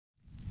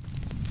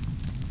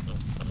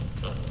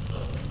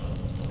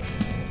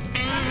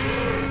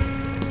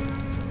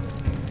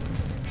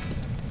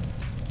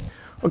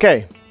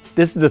Okay,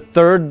 this is the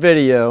third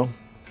video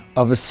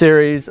of a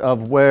series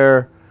of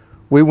where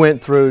we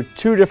went through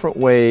two different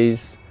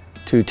ways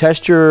to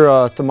test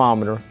your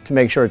thermometer to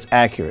make sure it's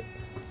accurate.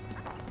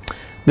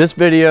 This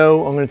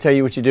video, I'm going to tell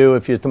you what you do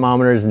if your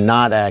thermometer is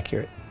not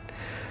accurate.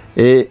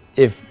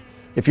 If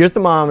your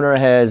thermometer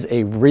has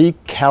a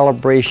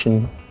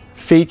recalibration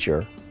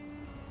feature,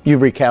 you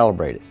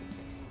recalibrate it.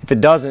 If it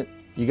doesn't,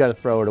 you got to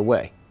throw it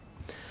away.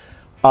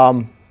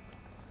 The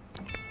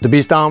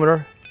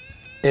Beastometer,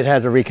 it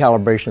has a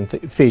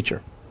recalibration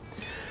feature.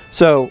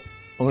 So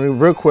I'm going to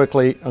real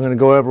quickly, I'm going to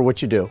go over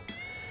what you do.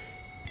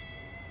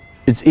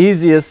 It's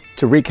easiest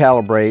to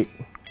recalibrate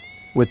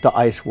with the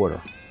ice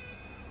water.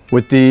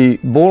 With the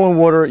boiling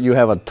water, you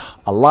have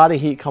a lot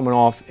of heat coming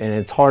off and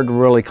it's hard to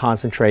really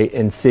concentrate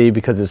and see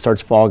because it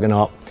starts fogging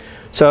up.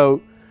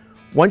 So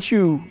once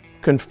you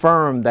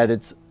confirm that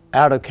it's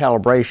out of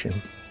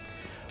calibration,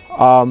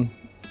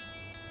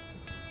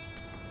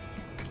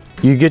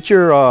 you get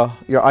your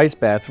ice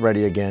bath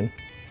ready again.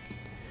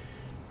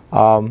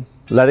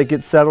 Let it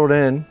get settled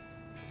in.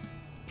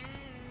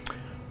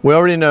 We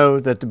already know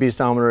that the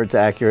Beastometer is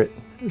accurate,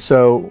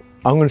 so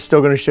I'm still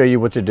going to show you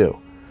what to do.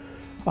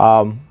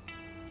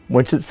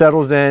 Once it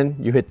settles in,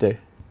 you hit the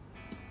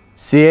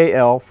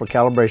CAL for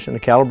calibration, the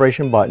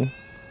calibration button.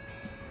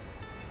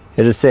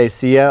 It'll say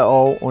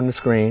CAL on the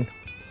screen.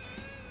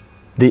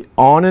 The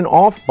on and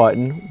off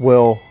button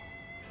will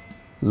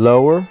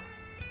lower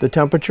the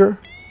temperature.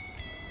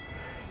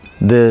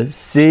 The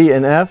C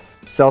and F,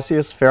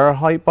 Celsius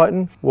Fahrenheit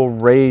button, will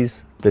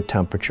raise the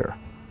temperature.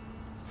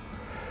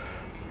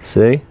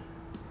 See?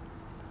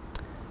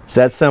 It's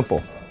that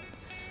simple.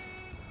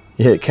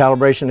 You hit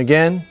calibration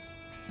again,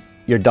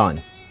 you're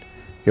done.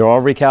 You're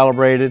all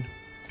recalibrated.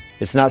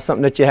 It's not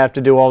something that you have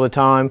to do all the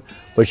time,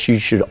 but you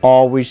should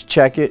always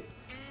check it.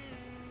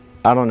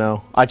 I don't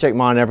know, I check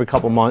mine every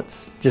couple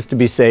months just to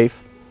be safe.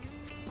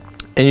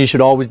 And you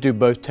should always do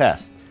both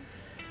tests.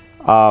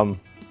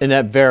 And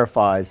that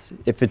verifies.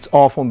 If it's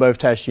off on both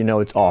tests, you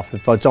know it's off.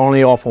 If it's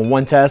only off on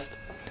one test,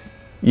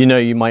 you know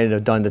you might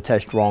have done the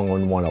test wrong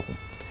on one of them.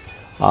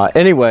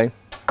 Anyway,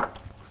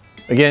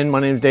 again,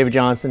 my name is David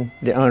Johnson,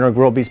 the owner of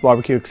Grill Beast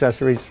Barbecue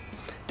Accessories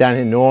down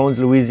in New Orleans,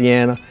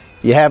 Louisiana.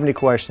 If you have any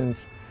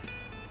questions,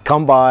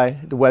 come by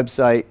the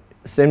website,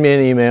 send me an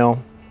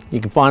email.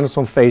 You can find us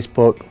on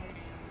Facebook,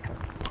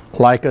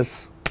 like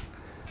us.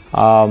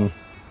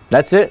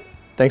 That's it.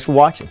 Thanks for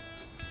watching.